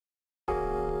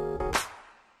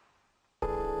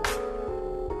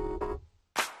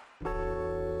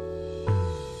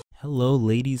Hello,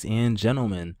 ladies and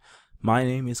gentlemen. My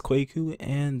name is Kweku,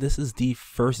 and this is the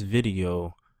first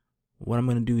video. What I'm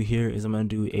going to do here is I'm going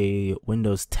to do a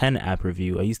Windows 10 app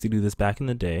review. I used to do this back in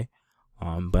the day, but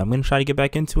I'm going to try to get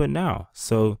back into it now.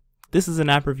 So this is an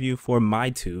app review for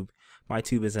myTube.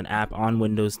 myTube is an app on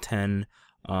Windows 10.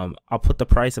 I'll put the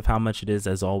price of how much it is,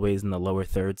 as always, in the lower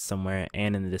third somewhere,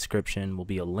 and in the description will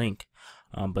be a link.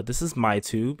 But this is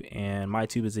myTube, and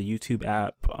myTube is a YouTube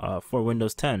app for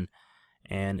Windows 10.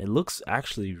 And it looks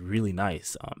actually really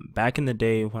nice. Back in the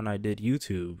day when I did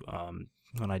YouTube,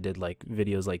 when I did like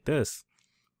videos like this,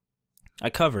 I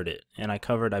covered it, and I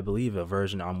covered, I believe, a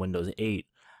version on Windows 8,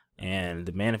 and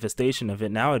the manifestation of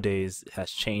it nowadays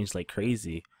has changed like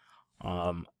crazy.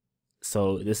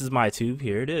 So this is myTube.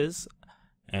 Here it is,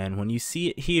 and when you see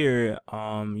it here,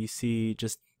 you see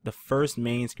just the first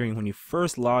main screen when you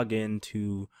first log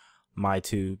into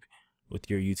myTube with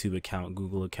your YouTube account,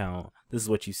 Google account. This is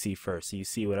what you see first. So you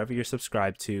see whatever you're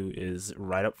subscribed to is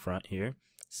right up front here.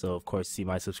 So of course, see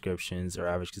my subscriptions or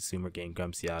average consumer, Game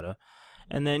Grumps, yada.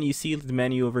 And then you see the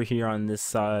menu over here on this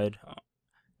side,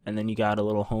 and then you got a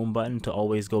little home button to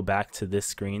always go back to this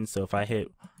screen. So if I hit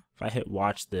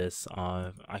watch this,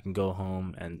 I can go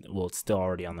home, and well, it's still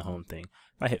already on the home thing.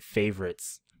 If I hit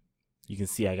favorites, you can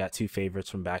see I got 2 favorites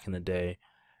from back in the day,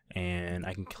 and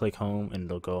I can click home and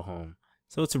it'll go home.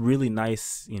 So it's a really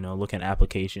nice, looking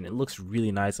application. It looks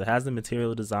really nice. It has the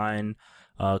material design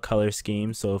color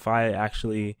scheme. So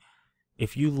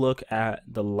if you look at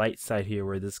the light side here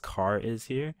where this car is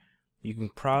here, you can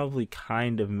probably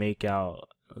kind of make out,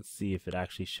 let's see if it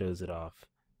actually shows it off.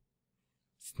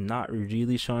 It's not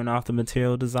really showing off the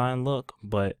material design look,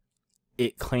 but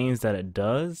it claims that it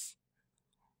does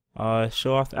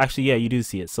show off. Actually, yeah, you do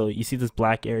see it. So you see this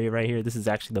black area right here? This is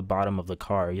actually the bottom of the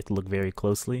car. You have to look very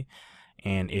closely.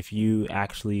 And if you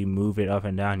actually move it up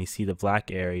and down, you see the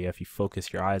black area. If you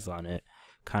focus your eyes on it,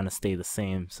 kind of stay the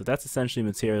same. So that's essentially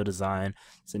material design.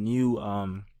 It's a new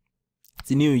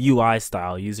UI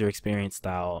style, user experience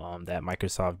style that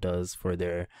Microsoft does for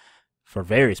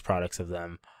various products of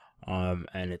them,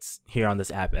 and it's here on this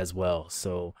app as well.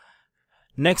 So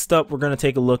next up, we're gonna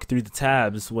take a look through the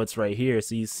tabs. What's right here?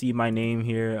 So you see my name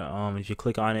here. If you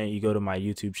click on it, you go to my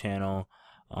YouTube channel.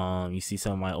 You see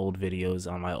some of my old videos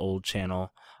on my old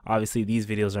channel. Obviously these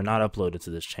videos are not uploaded to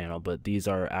this channel, but these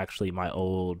are actually my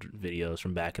old videos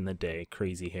from back in the day.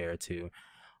 Crazy hair too.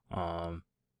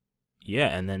 Yeah,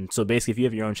 and then so basically if you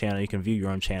have your own channel, you can view your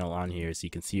own channel on here. So you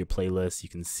can see your playlists, you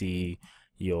can see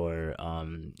your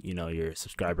your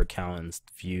subscriber count and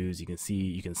views. You can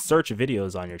search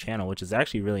videos on your channel, which is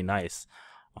actually really nice.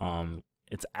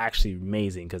 It's actually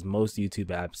amazing because most YouTube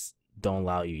apps don't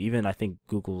allow you. Even I think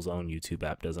Google's own YouTube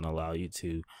app doesn't allow you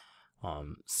to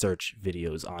search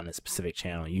videos on a specific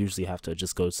channel. You usually have to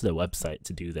just go to the website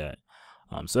to do that.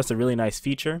 So that's a really nice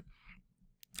feature.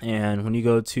 And when you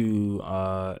go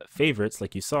to favorites,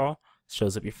 like you saw, it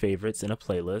shows up your favorites in a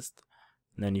playlist.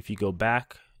 And then if you go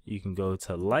back, you can go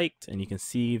to liked, and you can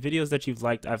see videos that you've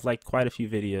liked. I've liked quite a few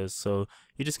videos, so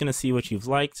you're just gonna see what you've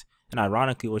liked, and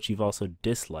ironically what you've also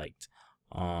disliked.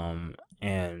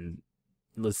 And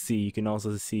let's see, you can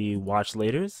also see watch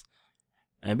laters,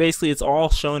 and basically it's all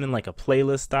shown in like a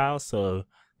playlist style. So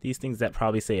these things that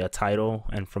probably say a title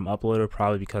and from uploader,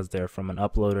 probably because they're from an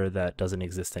uploader that doesn't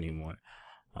exist anymore,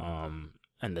 and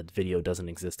the video doesn't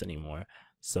exist anymore.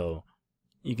 So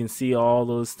you can see all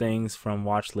those things from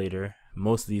watch later.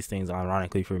 Most of these things,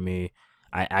 ironically for me,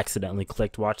 I accidentally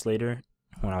clicked watch later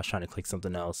when I was trying to click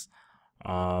something else.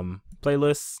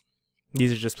 Playlists,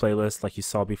 these are just playlists like you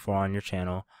saw before on your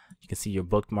channel. You can see your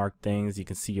bookmark things. You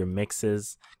can see your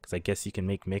mixes, because I guess you can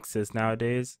make mixes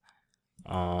nowadays.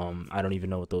 I don't even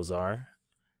know what those are.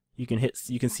 You can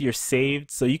see your saved,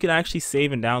 so you can actually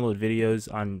save and download videos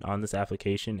on this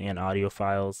application and audio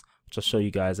files, which I'll show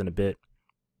you guys in a bit.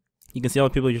 You can see all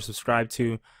the people you're subscribed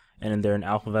to, and then they're in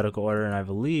alphabetical order. And I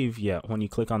believe, yeah, when you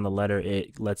click on the letter,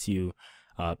 it lets you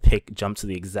jump to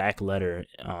the exact letter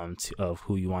of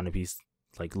who you want to be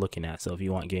like looking at. So if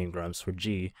you want Game Grumps for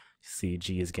G, see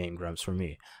G is Game Grumps for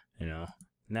me, and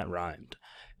that rhymed.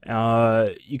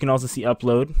 You can also see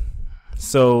upload.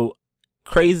 So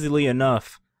crazily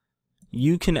enough,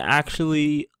 you can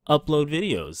actually upload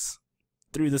videos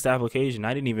through this application.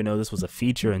 I didn't even know this was a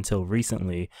feature until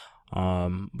recently,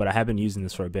 but I have been using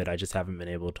this for a bit. I just haven't been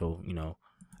able to,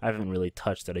 I haven't really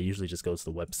touched it. I usually just go to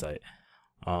the website.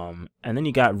 And then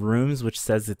you got rooms, which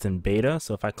says it's in beta.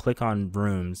 So if I click on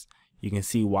rooms, you can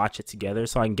see watch it together.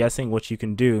 So I'm guessing what you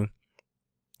can do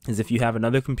is if you have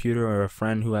another computer or a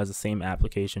friend who has the same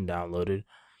application downloaded,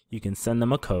 you can send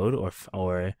them a code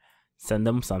or send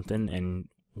them something, and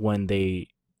when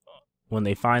when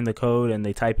they find the code and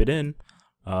they type it in,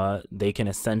 they can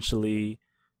essentially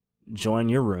join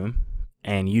your room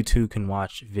and you two can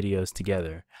watch videos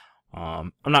together.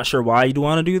 I'm not sure why you'd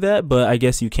want to do that, but I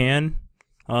guess you can.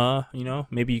 You know,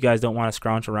 maybe you guys don't want to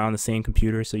scrounge around the same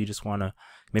computer, so you just want to,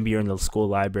 maybe you're in the school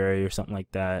library or something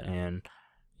like that, and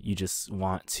you just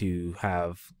want to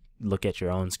look at your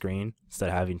own screen instead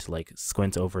of having to like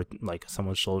squint over like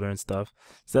someone's shoulder and stuff.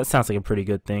 So that sounds like a pretty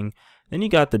good thing. Then you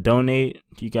got the donate,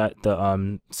 you got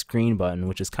the screen button,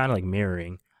 which is kind of like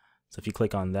mirroring. So if you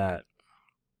click on that,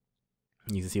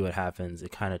 you can see what happens.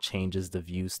 It kind of changes the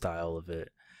view style of it.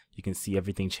 You can see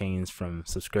everything change from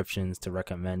subscriptions to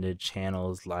recommended,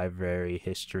 channels, library,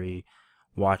 history,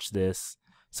 watch this.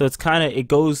 So it's kind of, it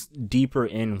goes deeper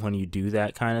in when you do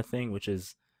that kind of thing, which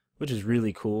is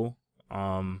really cool.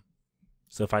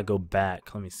 So if I go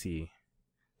back, let me see.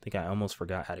 I think I almost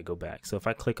forgot how to go back. So if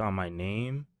I click on my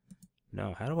name,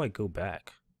 no, how do I go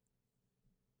back?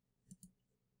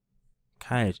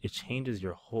 It changes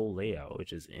your whole layout,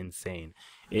 which is insane.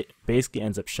 It basically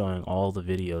ends up showing all the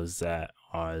videos that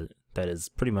is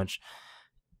pretty much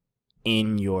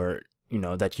in your, you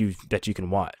know, that you can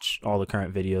watch, all the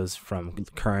current videos from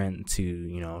current to,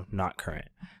 you know, not current.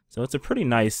 So it's a pretty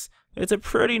nice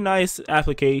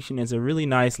application. It's a really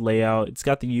nice layout. It's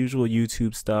got the usual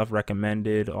YouTube stuff,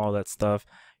 recommended, all that stuff,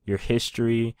 your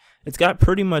history. It's got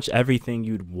pretty much everything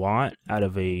you'd want out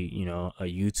of a, you know, a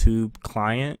YouTube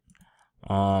client.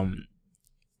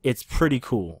 It's pretty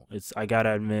cool. I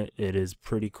gotta admit, it is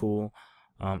pretty cool.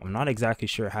 I'm not exactly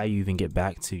sure how you even get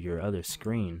back to your other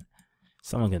screen.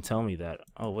 Someone can tell me that.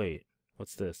 Oh wait,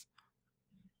 what's this?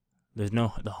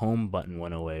 The home button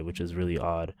went away, which is really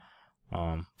odd.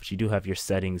 But you do have your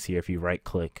settings here if you right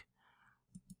click.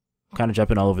 I'm kind of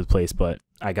jumping all over the place, but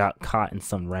I got caught in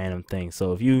some random thing.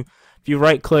 So if you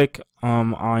right click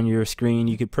on your screen,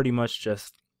 you could pretty much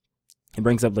just, it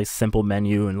brings up like simple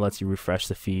menu and lets you refresh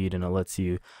the feed, and it lets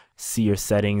you see your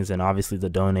settings and obviously the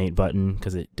donate button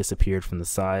because it disappeared from the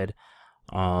side.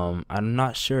 I'm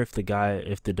not sure if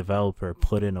the developer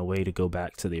put in a way to go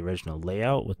back to the original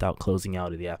layout without closing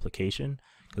out of the application,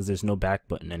 because there's no back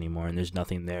button anymore and there's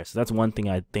nothing there. So that's one thing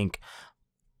I think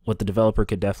what the developer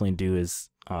could definitely do is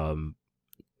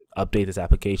update this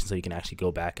application so you can actually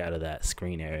go back out of that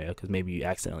screen area, because maybe you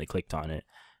accidentally clicked on it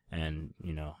and,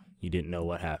 you know, you didn't know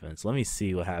what happens. Let me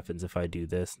see what happens if I do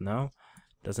this. No,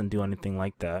 doesn't do anything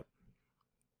like that.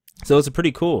 So it's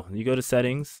pretty cool. You go to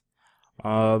settings,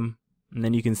 and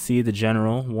then you can see the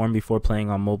general warn before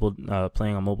playing on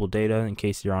mobile data in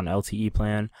case you're on LTE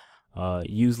plan.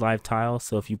 Use live tile.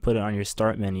 So if you put it on your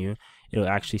start menu, it'll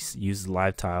actually use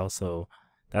live tile. So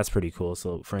that's pretty cool.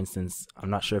 So for instance, I'm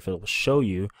not sure if it will show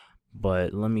you,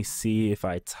 but let me see if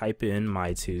I type in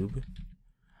myTube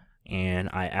and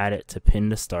I add it to pin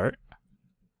to start.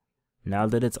 Now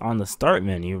that it's on the start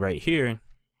menu right here,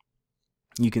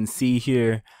 you can see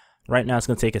here, right now it's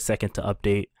going to take a second to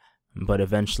update, but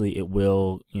eventually it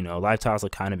will, you know, live tiles will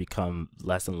kind of become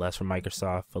less and less for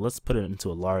Microsoft, but let's put it into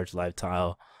a large live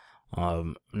tile.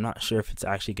 I'm not sure if it's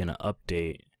actually going to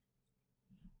update,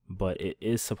 but it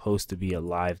is supposed to be a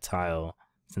live tile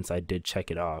since I did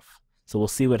check it off. So we'll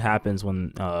see what happens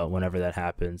when whenever that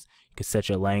happens. You can set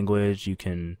your language, you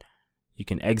can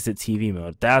exit TV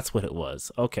mode. That's what it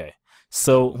was. Okay.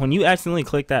 So when you accidentally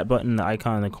click that button, the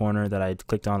icon in the corner that I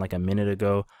clicked on like a minute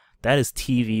ago, that is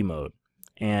TV mode.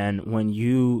 And when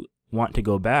you want to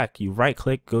go back, you right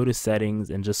click, go to settings,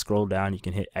 and just scroll down. You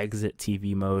can hit exit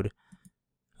TV mode.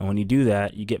 And when you do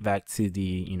that, you get back to the,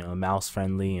 you know, mouse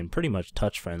friendly and pretty much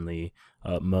touch friendly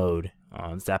mode.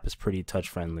 This app is pretty touch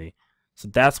friendly. So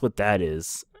that's what that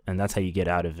is, and that's how you get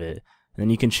out of it. And then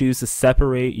you can choose to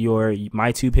separate your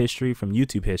myTube history from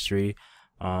YouTube history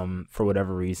for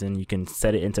whatever reason. You can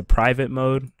set it into private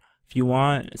mode if you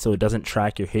want, so it doesn't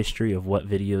track your history of what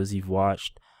videos you've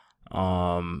watched,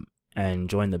 and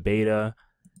join the beta.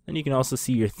 Then you can also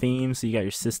see your theme. So you got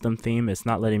your system theme. It's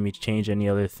not letting me change any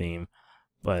other theme,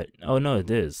 but oh no,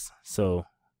 it is. So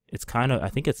it's kind of, I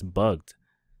think it's bugged.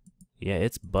 Yeah,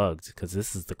 it's bugged because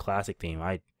this is the classic theme.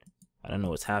 I don't know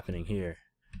what's happening here.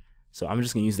 So I'm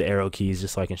just gonna use the arrow keys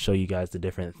just so I can show you guys the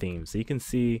different themes. So you can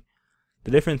see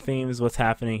the different themes, what's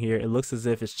happening here. It looks as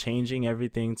if it's changing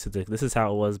everything to the, this is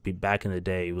how it was back in the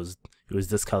day. It was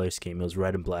this color scheme. It was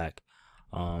red and black.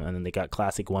 And then they got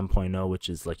classic 1.0, which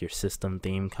is like your system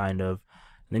theme kind of.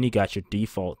 And then you got your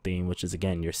default theme, which is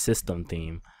again your system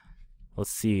theme. Let's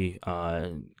see,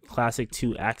 classic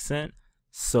 2 accent.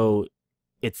 So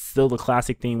it's still the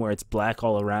classic theme where it's black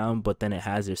all around, but then it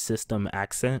has your system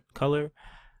accent color.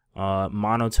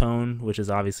 Monotone, which is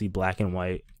obviously black and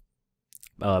white.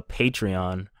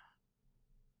 Patreon,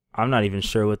 I'm not even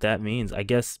sure what that means. I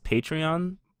guess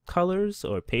Patreon colors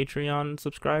or Patreon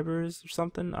subscribers or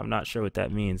something. I'm not sure what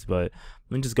that means, but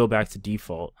let me just go back to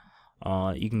default.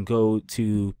 You can go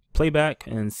to playback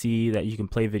and see that you can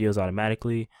play videos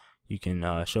automatically. You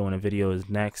can show when a video is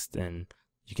next, and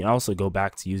you can also go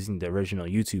back to using the original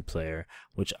YouTube player,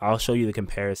 which I'll show you the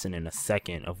comparison in a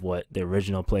second of what the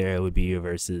original player would be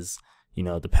versus, you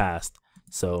know, the past.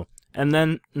 So, and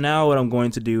then now what I'm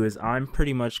going to do is I'm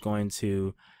pretty much going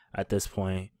to, at this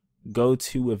point, go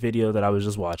to a video that I was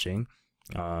just watching,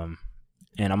 and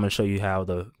I'm going to show you how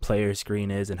the player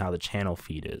screen is and how the channel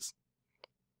feed is.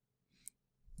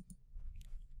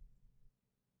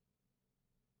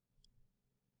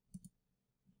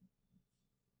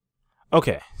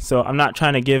 Okay, so I'm not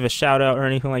trying to give a shout out or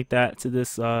anything like that to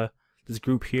this this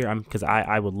group here, because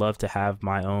I would love to have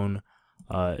my own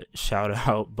shout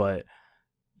out, but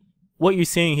what you're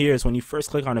seeing here is when you first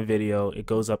click on a video, it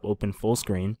goes up open full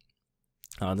screen.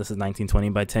 This is 1920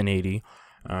 by 1080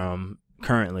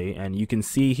 currently, and you can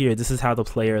see here, this is how the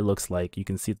player looks like. You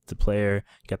can see the player,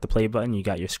 you got the play button, you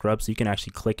got your scrub, so you can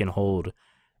actually click and hold,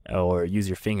 or use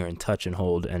your finger and touch and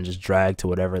hold and just drag to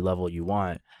whatever level you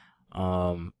want.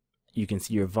 You can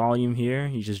see your volume here.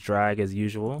 You just drag as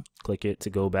usual, click it to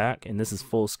go back, and this is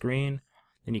full screen.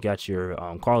 Then you got your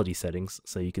quality settings,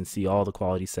 so you can see all the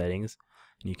quality settings,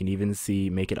 and you can even see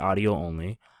make it audio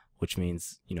only, which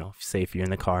means, you know, say if you're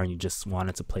in the car and you just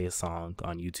wanted to play a song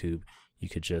on YouTube, you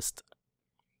could just,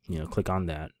 you know, click on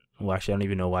that. Well, actually, I don't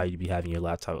even know why you'd be having your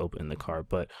laptop open in the car,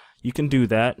 but you can do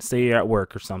that. Say you're at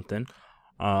work or something.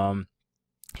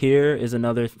 Here is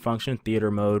another function, theater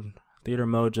mode. Theater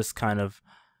mode just kind of,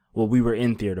 well, we were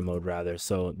in theater mode rather.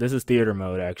 So this is theater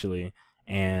mode actually,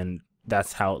 and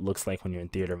that's how it looks like when you're in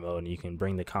theater mode. And you can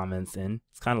bring the comments in.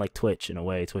 It's kind of like Twitch in a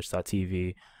way,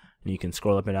 twitch.tv. And you can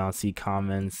scroll up and down, see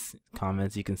comments.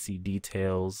 You can see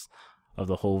details of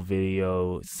the whole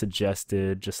video,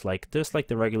 suggested, just like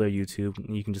the regular YouTube.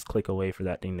 And you can just click away for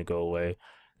that thing to go away.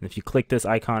 And if you click this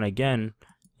icon again,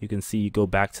 you can see you go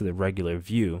back to the regular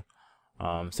view.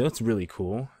 So it's really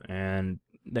cool. And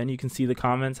then you can see the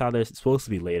comments, how they're supposed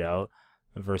to be laid out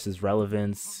versus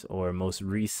relevance or most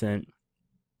recent.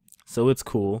 So it's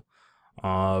cool.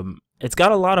 It's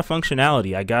got a lot of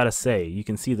functionality, I gotta say. You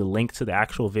can see the link to the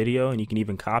actual video, and you can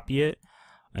even copy it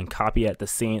and copy at the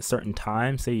same certain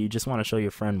time. Say you just want to show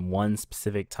your friend one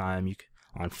specific time, you can,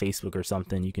 on Facebook or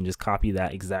something, you can just copy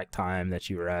that exact time that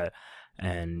you were at,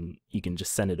 and you can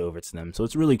just send it over to them. So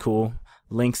it's really cool.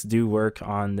 Links do work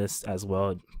on this as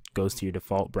well. It goes to your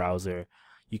default browser.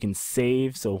 You can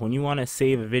save, so when you want to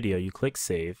save a video, you click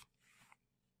save.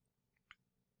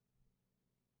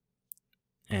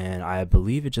 And I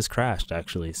believe it just crashed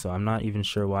actually, so I'm not even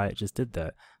sure why it just did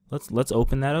that. Let's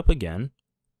open that up again.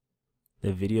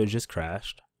 The video just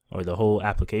crashed, or the whole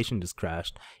application just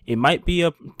crashed. It might be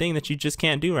a thing that you just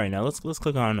can't do right now. Let's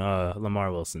click on Lamar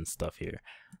Wilson's stuff here.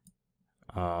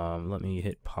 Let me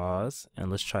hit pause and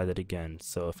let's try that again.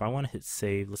 So if I want to hit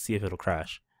save, let's see if it'll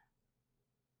crash.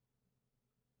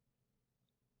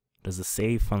 Does the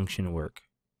save function work?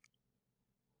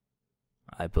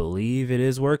 I believe it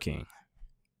is working.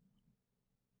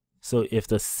 So if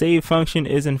the save function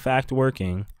is in fact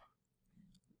working,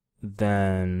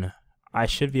 then I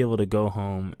should be able to go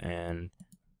home and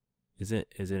is it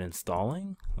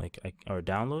installing or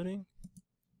downloading?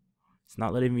 It's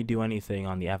not letting me do anything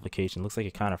on the application. Looks like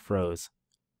it kind of froze.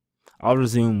 I'll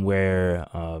resume where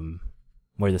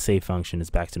the save function is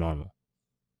back to normal.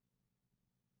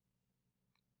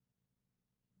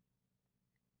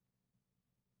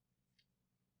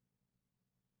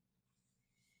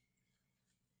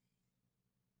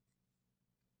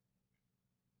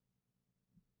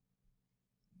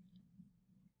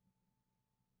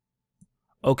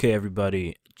 Okay,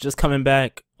 everybody, just coming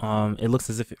back. It looks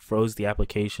as if it froze the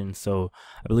application, so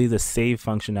I believe the save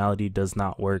functionality does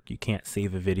not work. You can't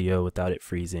save a video without it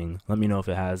freezing. Let me know if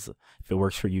it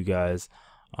works for you guys.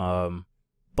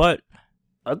 But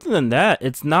other than that,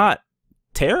 it's not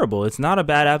terrible. It's not a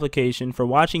bad application for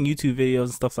watching YouTube videos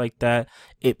and stuff like that.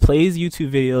 It plays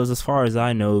YouTube videos, as far as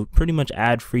I know, pretty much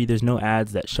ad-free. There's no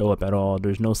ads that show up at all.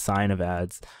 There's no sign of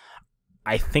ads.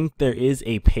 I think there is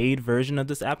a paid version of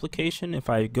this application. If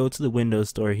I go to the Windows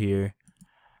Store here,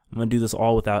 I'm going to do this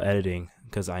all without editing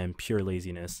because I am pure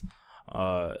laziness.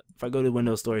 If I go to the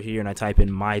Windows Store here and I type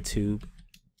in myTube,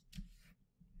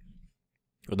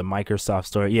 or the Microsoft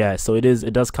Store, yeah, so it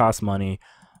does cost money.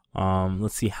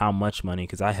 Let's see how much money,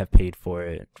 because I have paid for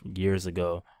it years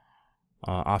ago.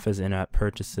 Office in-app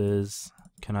purchases.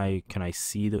 Can I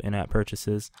see the in-app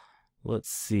purchases? Let's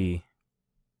see.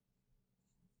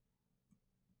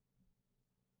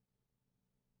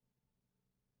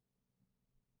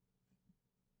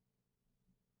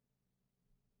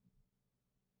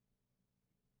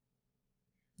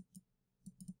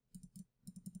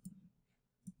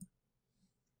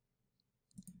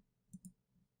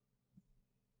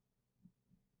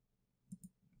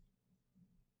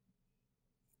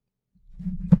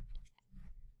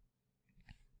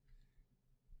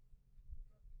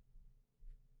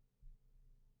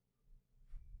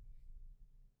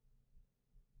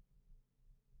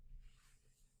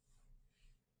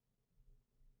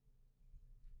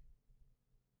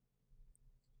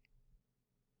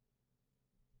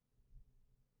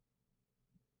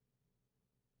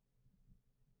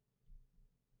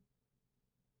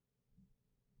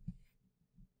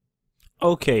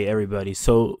 Okay, everybody.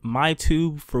 So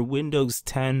myTube for Windows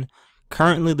 10.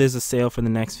 Currently, there's a sale for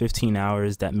the next 15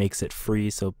 hours that makes it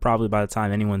free. So probably by the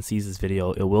time anyone sees this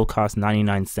video, it will cost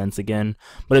 99 cents again.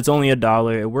 But it's only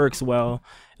 $1. It works well.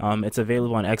 It's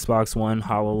available on Xbox One,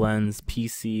 HoloLens,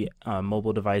 PC,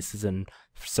 mobile devices, and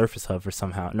Surface Hub for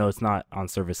somehow. No, it's not on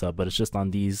Surface Hub, but it's just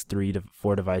on these 3 to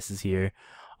 4 devices here,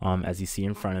 as you see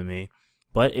in front of me.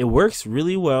 But it works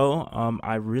really well.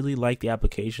 I really like the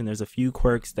application. There's a few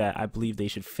quirks that I believe they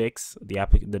should fix. The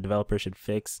developer should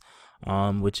fix,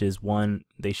 which is one,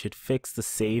 they should fix the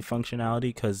save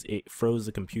functionality because it froze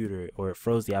the computer, or it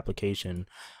froze the application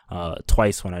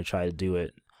twice when I tried to do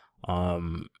it.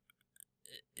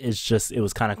 It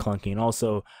was kind of clunky. And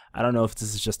also, I don't know if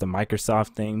this is just a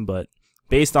Microsoft thing, but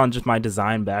based on just my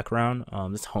design background,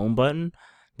 this home button,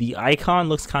 the icon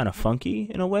looks kind of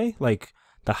funky in a way. Like,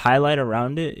 the highlight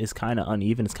around it is kind of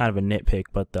uneven. It's kind of a nitpick,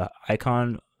 but the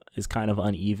icon is kind of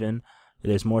uneven.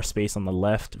 There's more space on the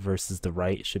left versus the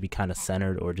right. It should be kind of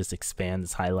centered, or just expand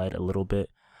this highlight a little bit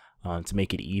to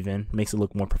make it even. Makes it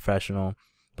look more professional.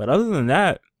 But other than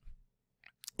that,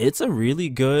 it's a really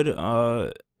good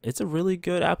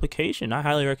application. I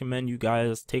highly recommend you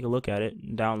guys take a look at it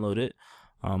and download it.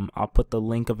 I'll put the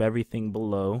link of everything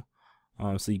below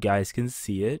so you guys can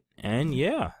see it. And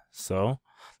yeah, so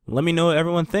let me know what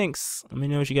everyone thinks. Let me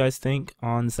know what you guys think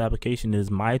on this application. It is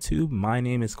myTube. My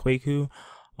name is Kweku.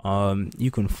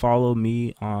 You can follow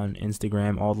me on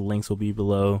Instagram. All the links will be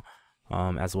below,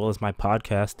 as well as my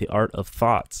podcast, The Art of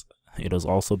Thoughts. It'll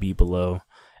also be below.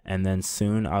 And then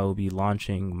soon I will be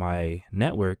launching my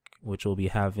network, which will be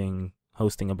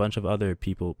hosting a bunch of other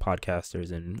people,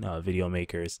 podcasters and video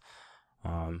makers.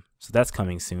 So that's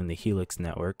coming soon, the Helix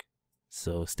Network.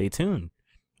 So stay tuned.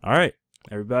 All right,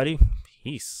 everybody.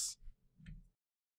 Peace.